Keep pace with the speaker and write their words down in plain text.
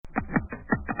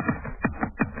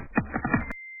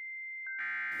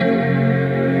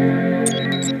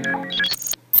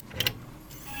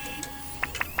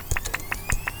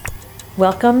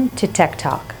Welcome to Tech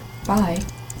Talk. By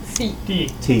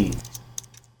CDT.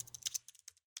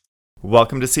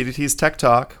 Welcome to CDT's Tech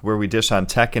Talk, where we dish on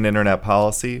tech and internet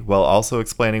policy while also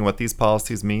explaining what these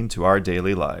policies mean to our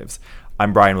daily lives.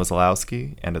 I'm Brian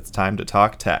Wazalowski, and it's time to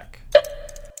talk tech.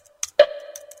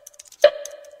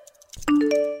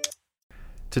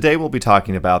 Today we'll be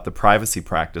talking about the privacy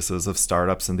practices of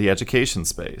startups in the education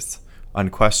space.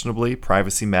 Unquestionably,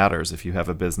 privacy matters if you have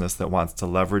a business that wants to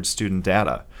leverage student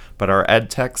data, but are ed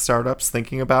tech startups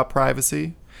thinking about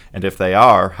privacy? And if they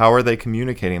are, how are they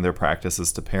communicating their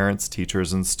practices to parents,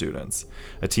 teachers, and students?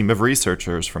 A team of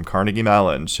researchers from Carnegie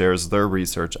Mellon shares their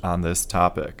research on this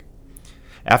topic.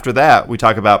 After that, we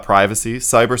talk about privacy,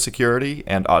 cybersecurity,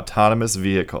 and autonomous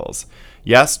vehicles.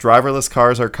 Yes, driverless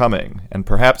cars are coming, and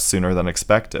perhaps sooner than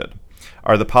expected.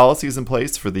 Are the policies in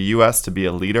place for the U.S. to be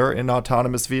a leader in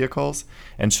autonomous vehicles?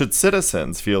 And should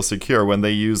citizens feel secure when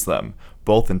they use them,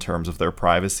 both in terms of their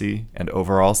privacy and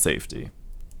overall safety?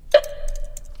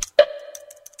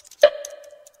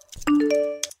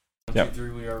 Yep.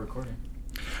 We are recording.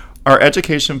 Are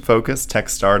education-focused tech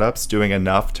startups doing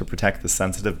enough to protect the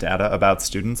sensitive data about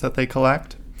students that they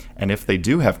collect? And if they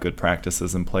do have good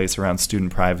practices in place around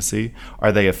student privacy,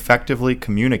 are they effectively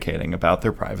communicating about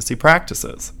their privacy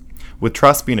practices? With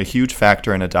trust being a huge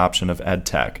factor in adoption of ed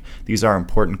tech, these are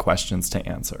important questions to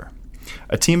answer.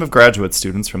 A team of graduate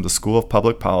students from the School of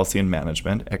Public Policy and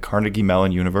Management at Carnegie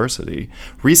Mellon University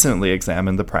recently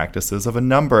examined the practices of a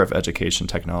number of education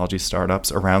technology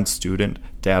startups around student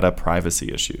data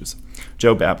privacy issues.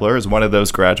 Joe Babler is one of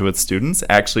those graduate students,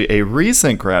 actually a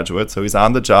recent graduate, so he's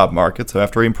on the job market, so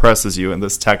after he impresses you in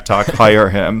this Tech Talk, hire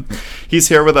him. He's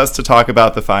here with us to talk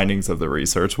about the findings of the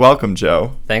research. Welcome,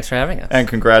 Joe. Thanks for having us. And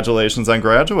congratulations on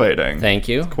graduating. Thank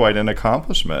you. It's quite an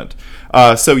accomplishment.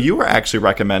 So you were actually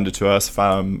recommended to us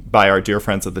by our dear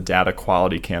friends at the Data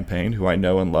Quality Campaign, who I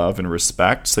know and love and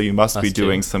respect, so you must be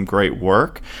doing some great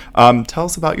work. Tell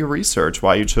us about your research,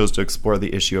 why you chose to explore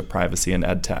the issue of privacy in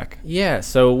ed tech. Yeah,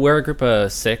 so we're a group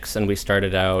of 6, and we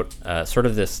started out sort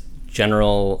of this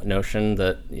general notion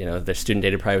that, the student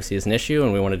data privacy is an issue,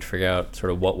 and we wanted to figure out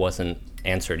sort of what wasn't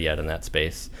answered yet in that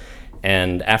space.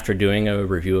 And after doing a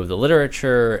review of the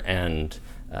literature and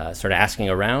sort of asking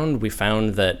around, we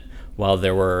found that while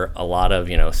there were a lot of,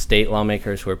 state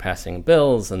lawmakers who were passing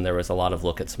bills, and there was a lot of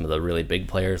look at some of the really big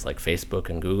players like Facebook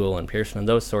and Google and Pearson and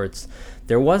those sorts,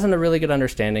 there wasn't a really good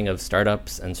understanding of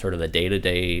startups and sort of the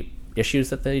day-to-day issues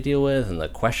that they deal with and the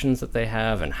questions that they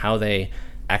have and how they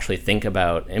actually think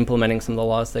about implementing some of the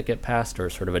laws that get passed or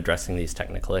sort of addressing these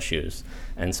technical issues.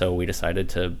 And so we decided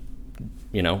to,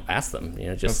 ask them,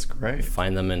 just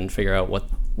find them and figure out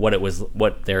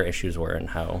what their issues were and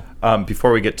how.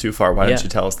 Before we get too far, why don't you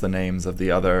tell us the names of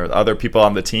the other people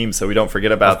on the team so we don't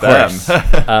forget about them?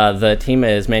 The team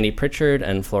is Mandy Pritchard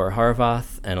and Flora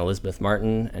Harvath and Elizabeth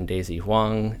Martin and Daisy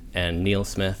Huang and Neil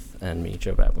Smith and me,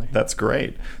 Joe Babler. That's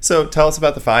great. So tell us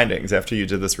about the findings. After you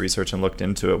did this research and looked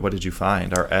into it, what did you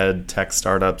find? Are ed tech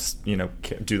startups,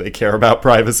 do they care about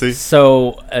privacy?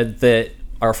 So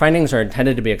our findings are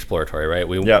intended to be exploratory, right?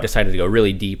 We decided to go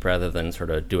really deep rather than sort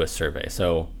of do a survey.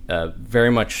 So very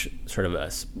much sort of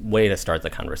a way to start the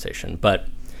conversation. But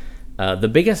the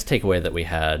biggest takeaway that we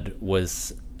had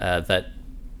was that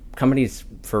companies,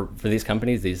 for these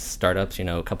companies, these startups,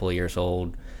 a couple of years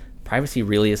old, privacy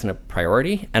really isn't a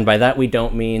priority. And by that, we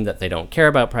don't mean that they don't care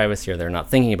about privacy or they're not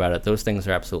thinking about it. Those things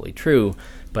are absolutely true.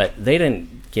 But they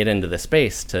didn't get into the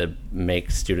space to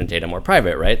make student data more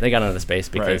private, right? They got into the space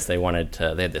because they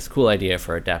had this cool idea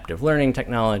for adaptive learning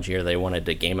technology, or they wanted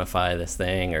to gamify this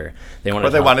thing, or they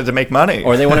wanted to make money.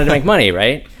 Or they wanted to make money,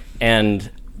 right?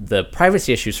 And the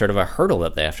privacy issue is sort of a hurdle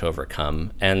that they have to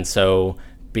overcome. And so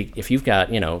if you've got,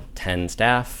 10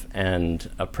 staff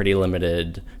and a pretty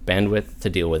limited bandwidth to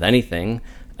deal with anything,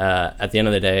 at the end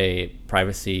of the day,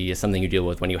 privacy is something you deal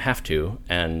with when you have to,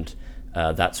 and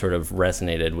that sort of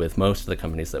resonated with most of the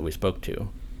companies that we spoke to.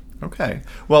 Okay.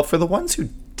 Well, for the ones who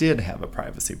did have a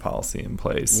privacy policy in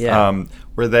place, how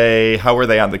were they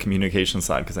on the communication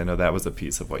side? Because I know that was a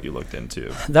piece of what you looked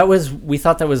into. We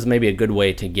thought that was maybe a good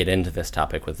way to get into this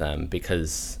topic with them,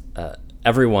 because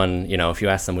everyone, if you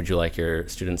ask them, would you like your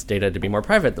students' data to be more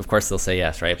private? Of course, they'll say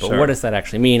yes, right? But what does that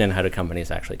actually mean, and how do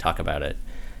companies actually talk about it?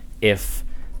 If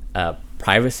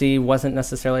privacy wasn't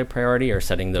necessarily a priority, or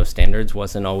setting those standards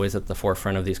wasn't always at the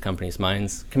forefront of these companies'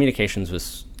 minds, communications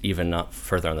was even not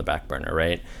further on the back burner,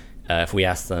 right? If we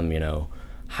asked them,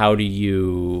 how would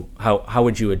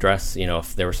you address,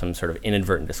 if there was some sort of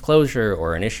inadvertent disclosure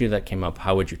or an issue that came up,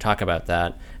 how would you talk about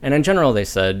that? And in general, they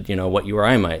said, what you or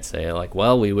I might say, like,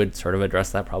 well, we would sort of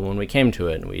address that problem when we came to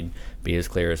it, and we'd be as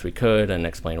clear as we could and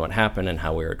explain what happened and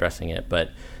how we were addressing it.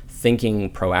 But thinking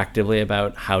proactively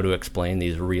about how to explain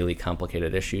these really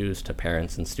complicated issues to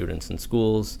parents and students in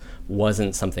schools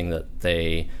wasn't something that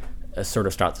they sort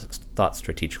of thought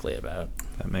strategically about.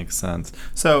 That makes sense.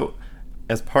 So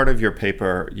as part of your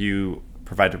paper, you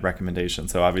provided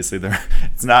recommendations. So obviously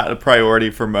it's not a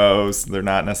priority for most. They're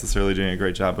not necessarily doing a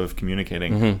great job of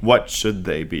communicating. Mm-hmm. What should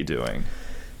they be doing?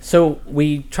 So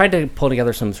we tried to pull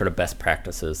together some sort of best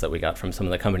practices that we got from some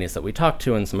of the companies that we talked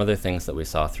to and some other things that we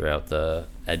saw throughout the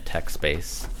ed tech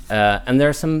space. And there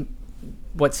are some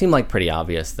what seem like pretty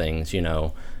obvious things,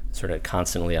 sort of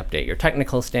constantly update your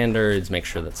technical standards, make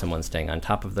sure that someone's staying on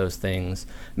top of those things,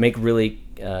 make really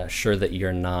sure that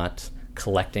you're not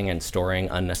collecting and storing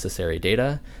unnecessary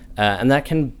data. And that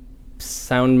can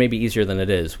sound maybe easier than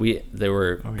it is. There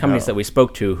were companies that we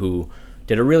spoke to who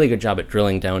did a really good job at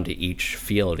drilling down to each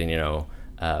field. And,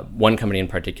 one company in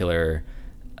particular,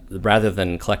 rather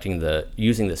than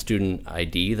using the student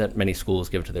ID that many schools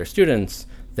give to their students,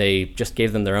 they just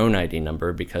gave them their own ID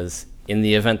number, because in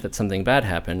the event that something bad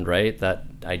happened, right, that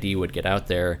ID would get out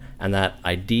there, and that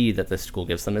ID that the school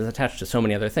gives them is attached to so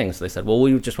many other things. So they said, well,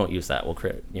 we just won't use that. We'll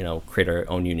create our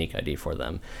own unique ID for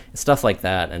them. Stuff like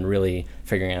that, and really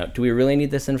figuring out, do we really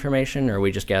need this information, or are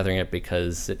we just gathering it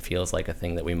because it feels like a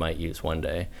thing that we might use one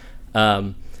day?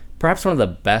 Perhaps one of the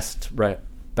best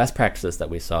practices that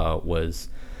we saw was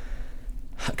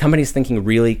companies thinking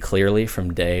really clearly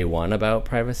from day one about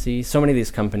privacy. So many of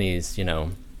these companies,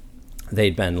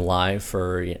 they'd been live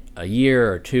for a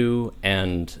year or two,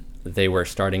 and they were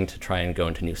starting to try and go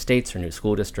into new states or new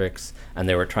school districts, and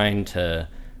they were trying to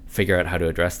figure out how to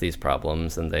address these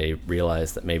problems, and they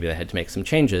realized that maybe they had to make some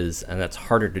changes, and that's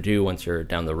harder to do once you're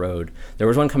down the road. There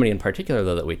was one company in particular,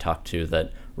 though, that we talked to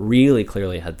that really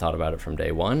clearly had thought about it from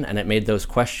day one, and it made those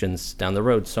questions down the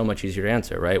road so much easier to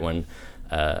answer, right? When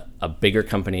a bigger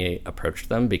company approached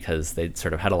them because they'd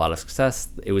sort of had a lot of success,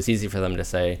 it was easy for them to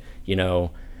say,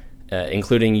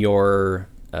 including your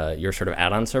sort of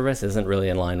add-on service isn't really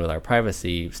in line with our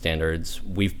privacy standards.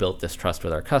 We've built this trust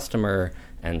with our customer,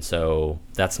 and so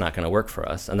that's not going to work for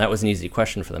us. And that was an easy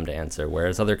question for them to answer,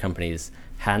 whereas other companies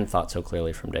hadn't thought so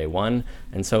clearly from day one.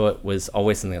 And so it was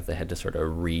always something that they had to sort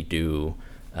of redo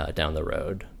down the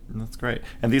road. That's great.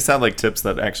 And these sound like tips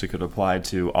that actually could apply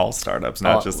to all startups,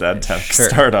 not just ed tech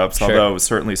startups, although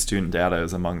certainly student data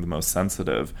is among the most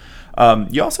sensitive.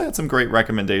 You also had some great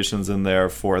recommendations in there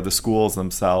for the schools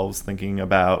themselves, thinking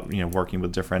about working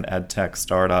with different ed tech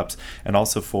startups, and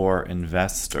also for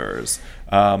investors.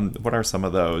 What are some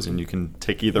of those? And you can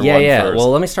take either one first.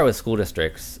 Well, let me start with school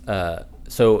districts.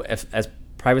 So as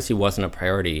privacy wasn't a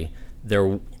priority,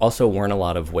 there also weren't a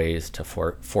lot of ways to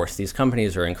force these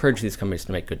companies or encourage these companies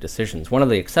to make good decisions. One of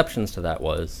the exceptions to that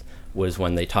was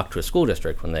when they talked to a school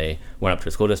district, when they went up to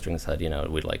a school district and said,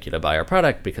 we'd like you to buy our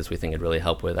product because we think it'd really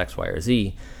help with X, Y, or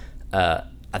Z.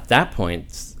 At that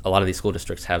point, a lot of these school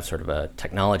districts have sort of a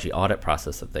technology audit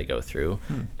process that they go through.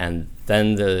 And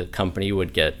then the company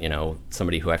would get,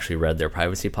 somebody who actually read their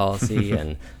privacy policy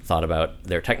and thought about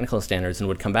their technical standards and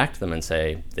would come back to them and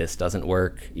say, this doesn't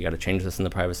work. You got to change this in the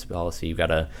privacy policy.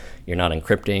 You're not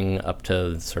encrypting up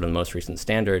to sort of the most recent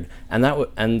standard. And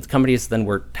and companies then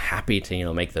were happy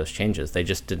to, make those changes. They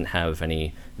just didn't have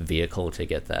any vehicle to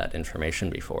get that information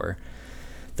before.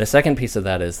 The second piece of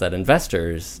that is that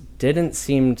investors didn't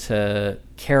seem to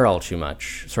care all too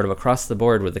much. Sort of across the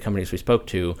board with the companies we spoke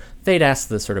to, they'd ask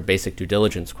the sort of basic due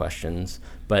diligence questions,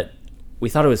 but we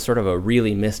thought it was sort of a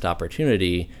really missed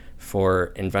opportunity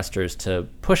for investors to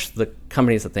push the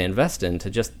companies that they invest in to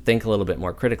just think a little bit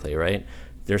more critically, right?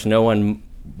 There's no one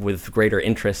with greater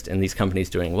interest in these companies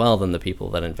doing well than the people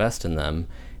that invest in them.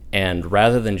 And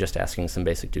rather than just asking some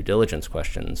basic due diligence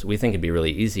questions, we think it'd be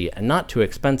really easy and not too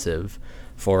expensive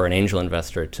for an angel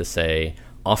investor to say,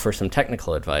 offer some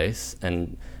technical advice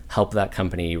and help that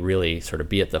company really sort of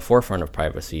be at the forefront of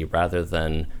privacy rather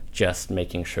than just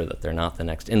making sure that they're not the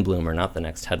next InBloom or not the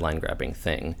next headline-grabbing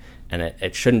thing. And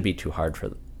it shouldn't be too hard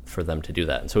for them to do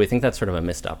that. And so we think that's sort of a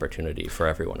missed opportunity for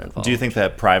everyone involved. Do you think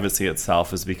that privacy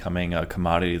itself is becoming a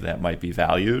commodity that might be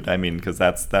valued? I mean, because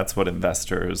that's what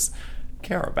investors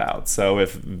care about. So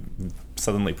if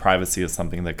suddenly privacy is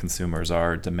something that consumers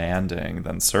are demanding,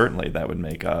 then certainly that would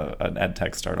make an ed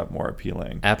tech startup more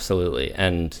appealing. Absolutely.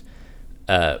 And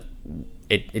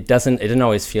it didn't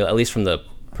always feel, at least from the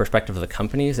perspective of the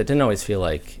companies, it didn't always feel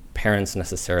like parents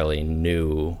necessarily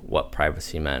knew what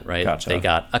privacy meant, right? Gotcha. They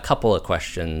got a couple of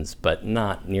questions, but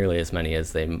not nearly as many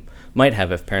as they might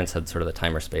have if parents had sort of the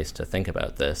time or space to think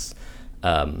about this.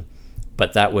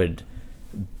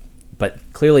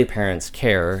 But clearly parents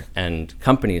care and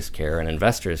companies care and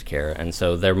investors care, and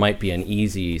so there might be an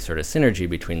easy sort of synergy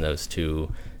between those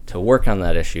two to work on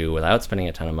that issue without spending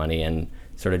a ton of money and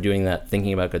sort of doing that,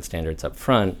 thinking about good standards up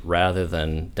front rather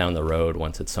than down the road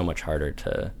once it's so much harder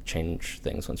to change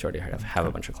things once you already have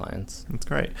a bunch of clients. That's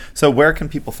great. So where can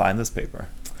people find this paper?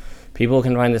 People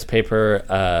can find this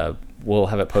paper. We'll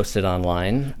have it posted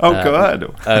online. Oh, good.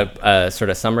 A sort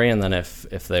of summary, and then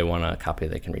if they want a copy,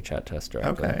 they can reach out to us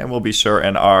directly. Okay, and we'll be sure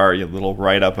in our little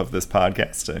write-up of this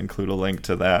podcast to include a link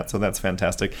to that. So that's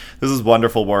fantastic. This is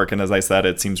wonderful work, and as I said,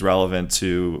 it seems relevant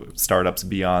to startups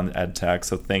beyond EdTech.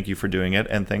 So thank you for doing it,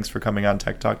 and thanks for coming on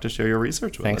Tech Talk to share your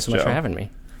research with us, Thanks so much Joe. for having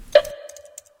me.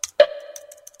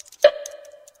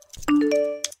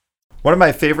 One of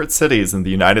my favorite cities in the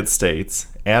United States,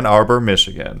 Ann Arbor,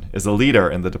 Michigan, is a leader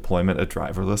in the deployment of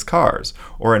driverless cars,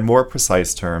 or in more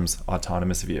precise terms,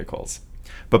 autonomous vehicles.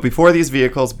 But before these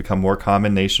vehicles become more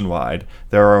common nationwide,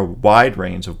 there are a wide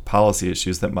range of policy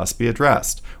issues that must be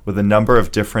addressed, with a number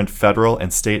of different federal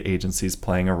and state agencies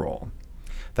playing a role.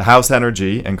 The House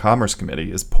Energy and Commerce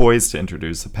Committee is poised to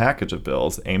introduce a package of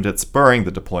bills aimed at spurring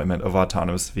the deployment of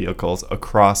autonomous vehicles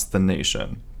across the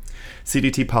nation.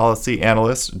 CDT policy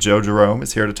analyst Joe Jerome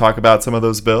is here to talk about some of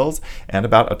those bills and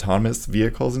about autonomous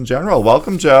vehicles in general.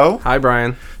 Welcome, Joe. Hi,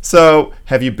 Brian. So,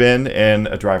 have you been in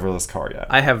a driverless car yet?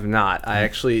 I have not.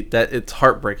 It's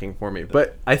heartbreaking for me.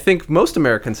 But I think most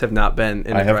Americans have not been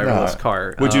in a driverless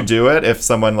car. Would you do it if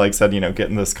someone said, get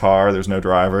in this car, there's no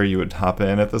driver, you would hop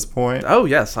in at this point? Oh,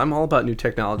 yes. I'm all about new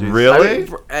technologies. Really?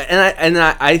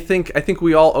 I think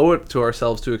we all owe it to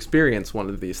ourselves to experience one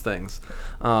of these things.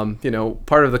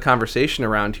 Part of the conversation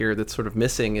around here that's sort of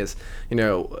missing is,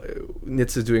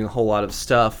 NHTSA doing a whole lot of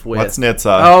stuff with... What's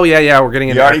NHTSA? Oh, yeah, we're getting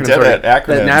into You already did it, acronyms.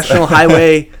 The National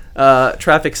Highway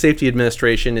Traffic Safety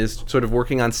Administration is sort of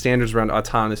working on standards around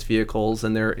autonomous vehicles,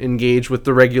 and they're engaged with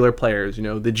the regular players, the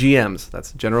GMs,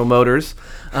 that's General Motors,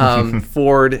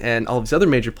 Ford, and all these other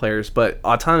major players. But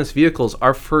autonomous vehicles,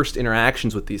 our first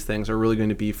interactions with these things are really going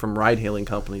to be from ride-hailing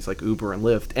companies like Uber and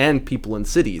Lyft and people in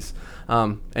cities.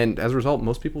 And as a result,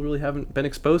 most people really haven't been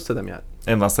exposed to them yet.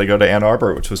 Unless they go to Ann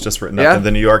Arbor, which was just written up in the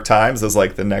New York Times as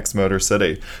the next motor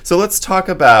city. So let's talk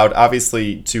about,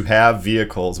 obviously, to have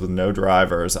vehicles with no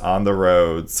drivers on the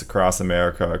roads across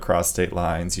America, across state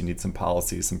lines, you need some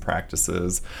policies, some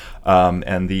practices.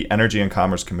 And the Energy and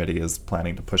Commerce Committee is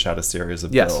planning to push out a series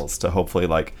of bills to hopefully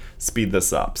speed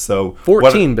this up. So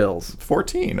 14 bills.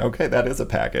 14. Okay, that is a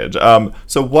package.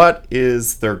 So what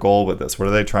is their goal with this? What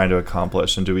are they trying to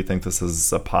accomplish? And do we think this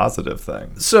is a positive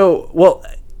thing? So,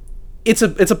 it's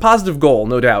a positive goal,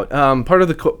 no doubt. Part of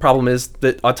the problem is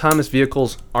that autonomous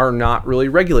vehicles are not really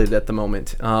regulated at the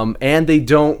moment, and they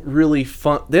don't really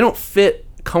fit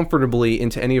comfortably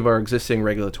into any of our existing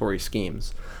regulatory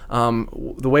schemes.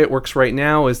 The way it works right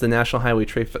now is the National Highway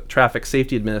Traffic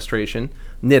Safety Administration,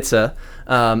 NHTSA.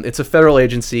 It's a federal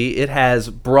agency. It has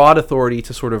broad authority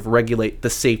to sort of regulate the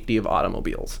safety of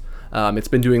automobiles. It's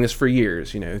been doing this for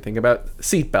years. Think about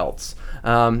seatbelts.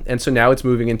 And so now it's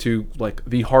moving into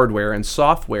the hardware and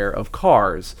software of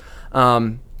cars.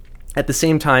 At the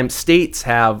same time, states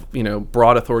have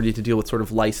broad authority to deal with sort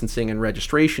of licensing and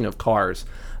registration of cars.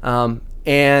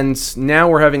 And now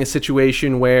we're having a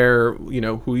situation where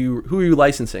who are you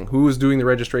licensing? Who is doing the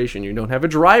registration? You don't have a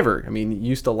driver. You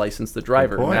used to license the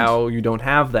driver. Now you don't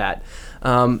have that.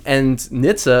 And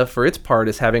NHTSA, for its part,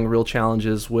 is having real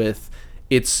challenges with.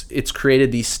 It's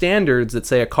created these standards that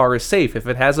say a car is safe if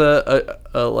it has a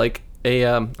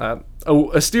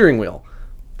steering wheel.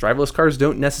 Driverless cars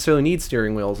don't necessarily need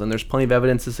steering wheels, and there's plenty of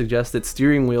evidence to suggest that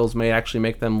steering wheels may actually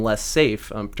make them less safe,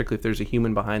 particularly if there's a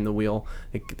human behind the wheel.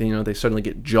 They suddenly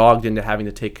get jogged into having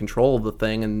to take control of the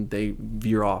thing, and they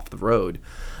veer off the road.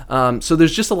 So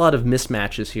there's just a lot of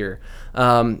mismatches here.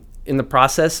 In the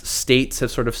process, states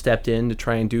have sort of stepped in to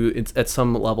try and do it at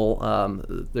some level.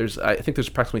 I think there's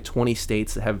approximately 20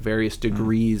 states that have various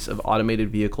degrees of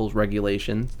automated vehicles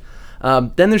regulations.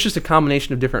 Then there's just a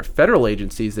combination of different federal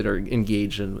agencies that are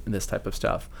engaged in this type of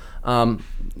stuff.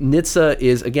 NHTSA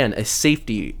is, again, a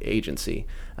safety agency.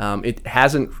 It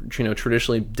hasn't,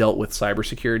 traditionally dealt with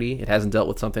cybersecurity. It hasn't dealt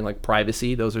with something like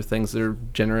privacy. Those are things that are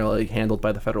generally handled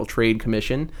by the Federal Trade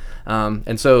Commission.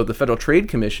 And so the Federal Trade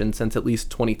Commission, since at least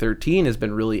 2013, has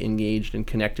been really engaged in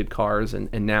connected cars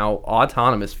and now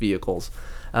autonomous vehicles.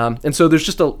 And so there's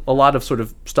just a lot of sort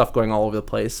of stuff going all over the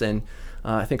place. And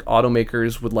I think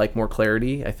automakers would like more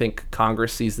clarity. I think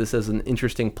Congress sees this as an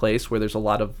interesting place where there's a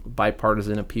lot of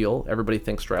bipartisan appeal. Everybody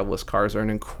thinks driverless cars are an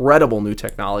incredible new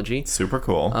technology. Super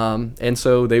cool. And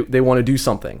so they want to do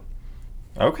something.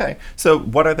 Okay. So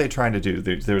what are they trying to do?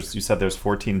 You said there's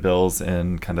 14 bills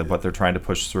in kind of what they're trying to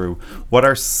push through. What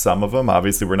are some of them?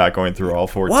 Obviously, we're not going through all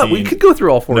 14. What? We could go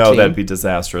through all 14. No, that'd be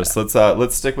disastrous.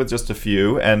 Let's stick with just a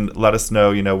few and let us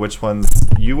know, which ones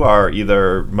you are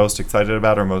either most excited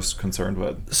about or most concerned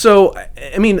with. So,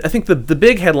 I mean, I think the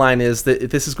big headline is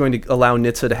that this is going to allow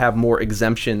NHTSA to have more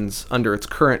exemptions under its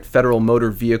current federal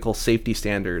motor vehicle safety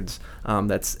standards.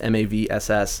 That's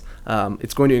MAVSS.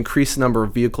 It's going to increase the number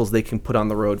of vehicles they can put on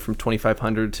the road from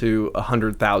 2,500 to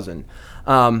 100,000.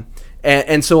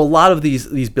 And so a lot of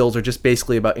these bills are just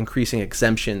basically about increasing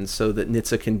exemptions so that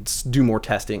NHTSA can do more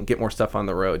testing, get more stuff on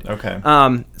the road. Okay.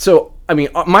 So, I mean,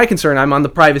 my concern, I'm on the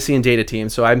privacy and data team,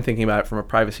 so I'm thinking about it from a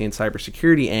privacy and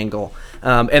cybersecurity angle.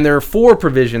 And there are 4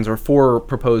 provisions or 4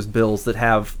 proposed bills that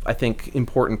have, I think,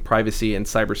 important privacy and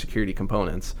cybersecurity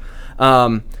components.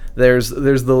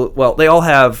 They all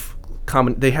have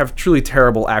they have truly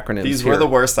terrible acronyms. These here. were the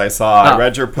worst I saw. I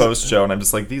read your post, Joe, and I'm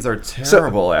just like, these are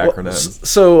terrible acronyms.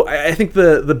 So I think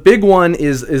the big one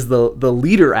is the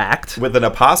LEADER Act. With an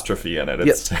apostrophe in it.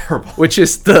 It's terrible. Which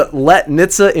is the Let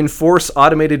NHTSA Enforce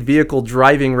Automated Vehicle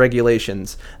Driving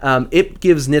Regulations. It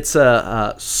gives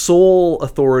NHTSA sole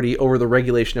authority over the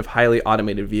regulation of highly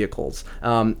automated vehicles.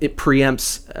 It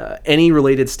preempts any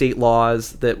related state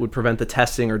laws that would prevent the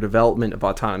testing or development of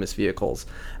autonomous vehicles.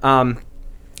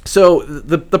 So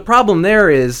the problem there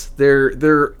is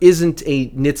there isn't a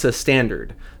NHTSA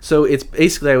standard. So it's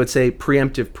basically, I would say,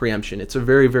 preemptive preemption. It's a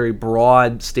very, very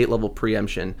broad state-level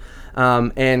preemption.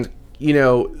 And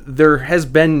there has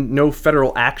been no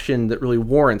federal action that really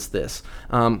warrants this.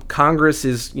 Congress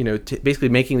is, basically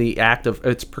making the act of,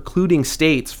 it's precluding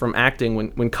states from acting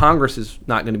when Congress is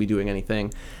not going to be doing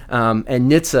anything. And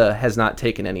NHTSA has not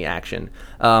taken any action.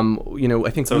 I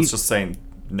think so. It's just saying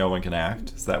no one can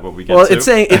act. Is that what we get? Well, to? it's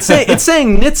saying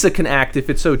NHTSA can act if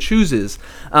it so chooses.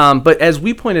 But as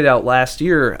we pointed out last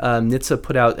year, NHTSA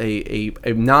put out a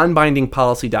non-binding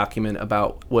policy document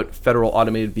about what federal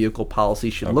automated vehicle policy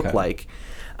should look like.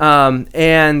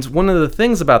 And one of the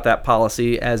things about that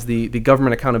policy, as the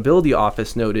Government Accountability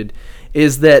Office noted,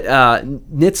 is that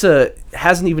NHTSA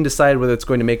hasn't even decided whether it's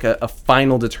going to make a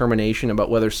final determination about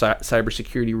whether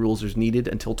cybersecurity rules are needed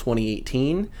until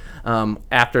 2018.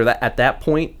 After that, at that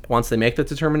point, once they make that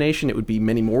determination, it would be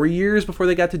many more years before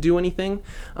they got to do anything.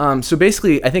 So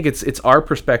basically, I think it's our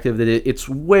perspective that it's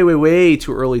way, way, way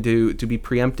too early to be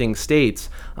preempting states,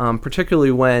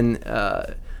 particularly when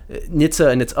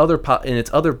NHTSA and its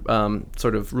other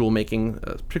sort of rulemaking,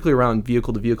 particularly around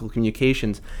vehicle-to-vehicle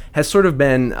communications, has sort of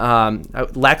been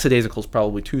lackadaisical is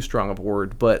probably too strong of a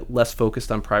word, but less focused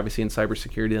on privacy and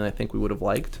cybersecurity than I think we would have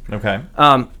liked. Okay.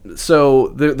 So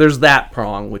there's that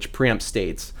prong, which preempts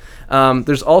states.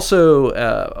 There's also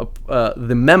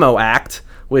the Memo Act,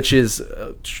 which is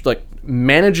like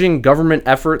Managing Government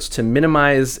Efforts to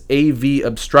Minimize AV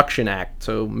Obstruction Act.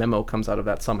 So memo comes out of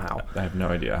that somehow. I have no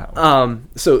idea how.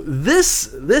 So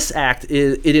this act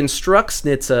it instructs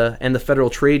NHTSA and the Federal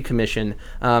Trade Commission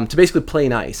to basically play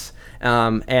nice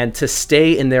and to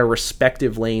stay in their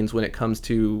respective lanes when it comes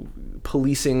to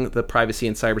policing the privacy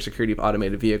and cybersecurity of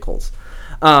automated vehicles.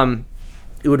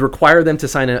 It would require them to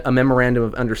sign a memorandum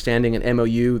of understanding, an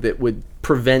MOU, that would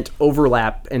prevent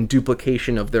overlap and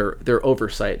duplication of their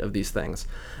oversight of these things.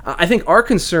 I think our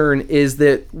concern is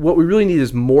that what we really need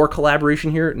is more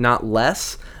collaboration here, not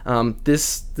less.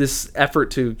 This effort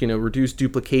to reduce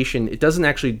duplication, it doesn't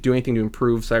actually do anything to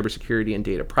improve cybersecurity and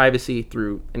data privacy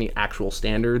through any actual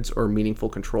standards or meaningful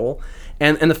control.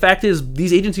 And the fact is,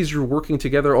 these agencies are working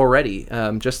together already.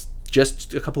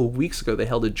 Just a couple of weeks ago, they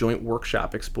held a joint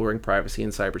workshop exploring privacy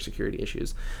and cybersecurity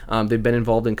issues. They've been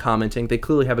involved in commenting. They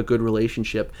clearly have a good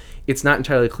relationship. It's not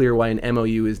entirely clear why an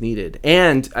MOU is needed.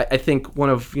 And I think one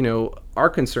of our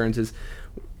concerns is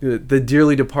the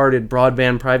dearly departed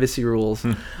broadband privacy rules.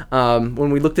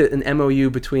 When we looked at an MOU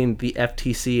between the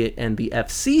FTC and the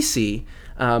FCC,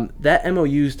 that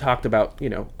MOU's talked about,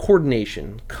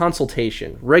 coordination,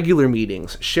 consultation, regular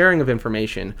meetings, sharing of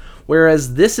information,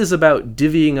 whereas this is about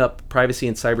divvying up privacy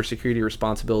and cybersecurity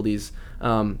responsibilities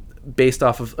based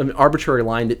off of an arbitrary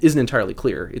line that isn't entirely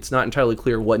clear. It's not entirely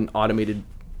clear what an automated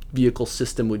vehicle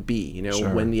system would be,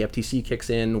 Sure. when the FTC kicks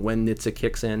in, when NHTSA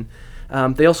kicks in.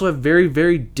 They also have very,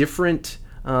 very different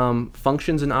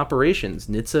functions and operations.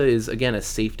 NHTSA is, again, a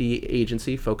safety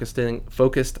agency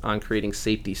focused on creating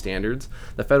safety standards.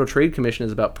 The Federal Trade Commission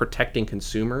is about protecting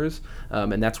consumers,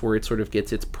 and that's where it sort of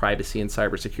gets its privacy and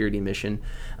cybersecurity mission.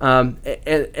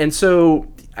 And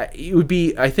so it would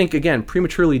be, I think, again,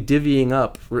 prematurely divvying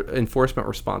up enforcement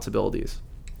responsibilities.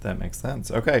 That makes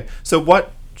sense. Okay. So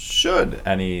what should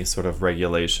any sort of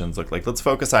regulations look like? Let's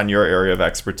focus on your area of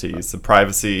expertise, the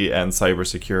privacy and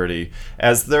cybersecurity.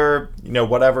 As they're,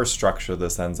 whatever structure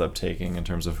this ends up taking in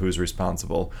terms of who's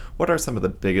responsible, what are some of the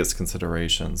biggest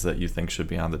considerations that you think should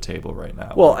be on the table right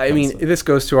now? Well, I mean, this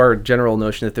goes to our general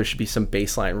notion that there should be some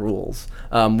baseline rules.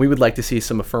 We would like to see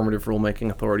some affirmative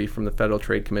rulemaking authority from the Federal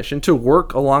Trade Commission to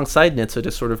work alongside NHTSA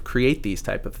to sort of create these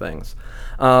type of things.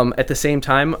 At the same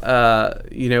time,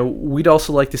 we'd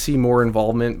also like to see more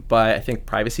involvement by, I think,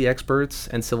 privacy experts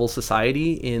and civil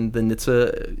society in the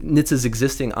NHTSA's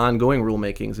existing ongoing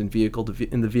rulemakings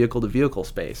in the vehicle-to-vehicle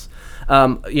space.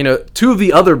 Two of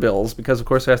the other bills, because of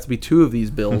course there has to be two of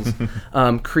these bills,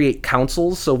 create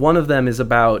councils. So one of them is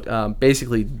about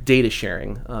basically data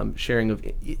sharing, sharing of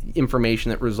information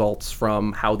that results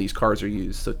from how these cars are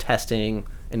used. So testing,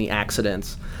 any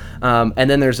accidents. And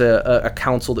then there's a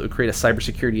council that would create a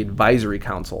cybersecurity advisory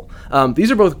council.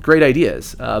 These are both great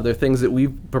ideas. They're things that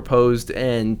we've proposed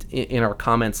and in our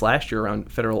comments last year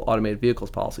around federal automated vehicles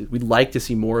policies. We'd like to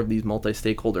see more of these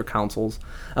multi-stakeholder councils.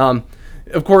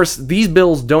 Of course, these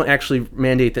bills don't actually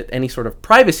mandate that any sort of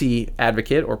privacy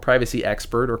advocate or privacy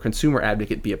expert or consumer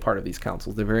advocate be a part of these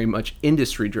councils. They're very much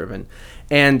industry driven.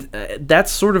 And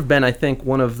that's sort of been, I think,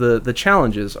 one of the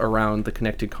challenges around the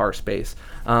connected car space.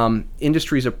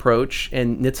 Industry's approach,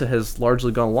 and NHTSA has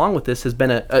largely gone along with this, has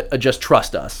been a just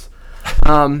trust us.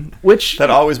 Which that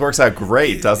always works out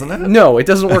great, doesn't it? No, it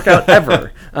doesn't work out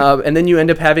ever. And then you end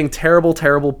up having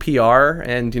terrible PR,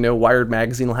 and Wired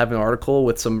magazine will have an article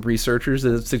with some researchers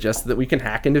that suggested that we can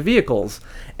hack into vehicles.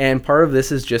 And part of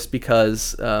this is just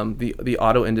because the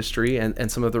auto industry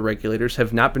and some of the regulators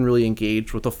have not been really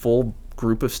engaged with a full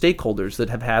group of stakeholders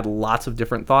that have had lots of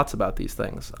different thoughts about these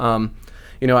things.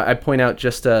 I point out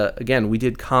just, again, we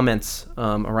did comments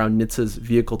around NHTSA's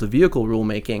vehicle-to-vehicle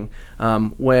rulemaking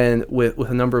when with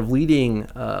a number of leading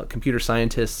computer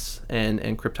scientists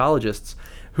and cryptologists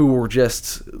who were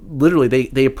just literally,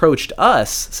 they approached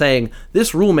us saying,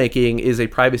 this rulemaking is a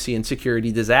privacy and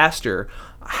security disaster.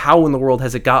 How in the world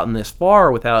has it gotten this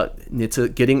far without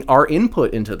NHTSA getting our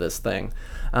input into this thing?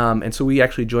 And so we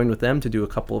actually joined with them to do a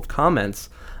couple of comments.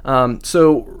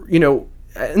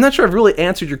 I'm not sure I've really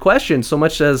answered your question so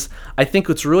much as I think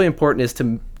what's really important is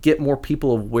to get more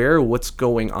people aware of what's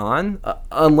going on,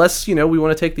 unless, we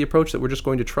want to take the approach that we're just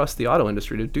going to trust the auto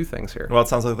industry to do things here. Well, it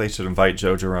sounds like they should invite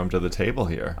Joe Jerome to the table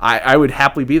here. I would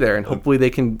happily be there, and hopefully they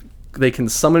can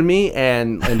summon me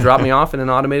and drop me off in an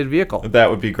automated vehicle. That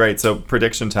would be great. So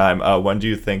prediction time, when do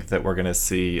you think that we're going to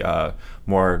see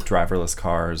more driverless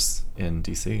cars in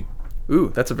DC? Ooh,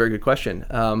 that's a very good question.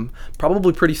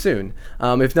 Probably pretty soon.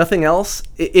 If nothing else,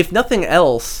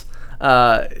 the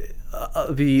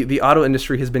auto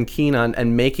industry has been keen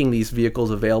on making these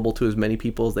vehicles available to as many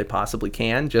people as they possibly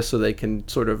can, just so they can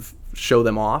sort of show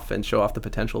them off and show off the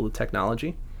potential of the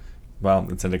technology. Well,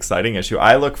 it's an exciting issue.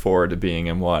 I look forward to being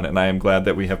in one, and I am glad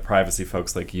that we have privacy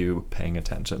folks like you paying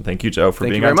attention. Thank you, Joe, for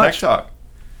being on Tech Talk.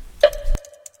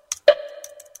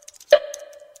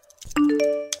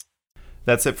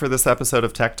 That's it for this episode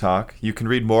of Tech Talk. You can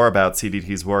read more about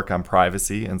CDT's work on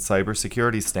privacy and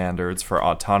cybersecurity standards for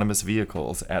autonomous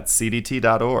vehicles at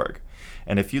cdt.org.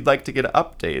 And if you'd like to get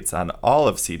updates on all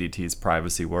of CDT's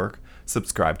privacy work,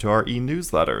 subscribe to our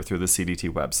e-newsletter through the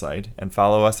CDT website and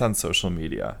follow us on social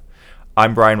media.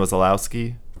 I'm Brian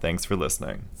Wazalowski. Thanks for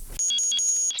listening.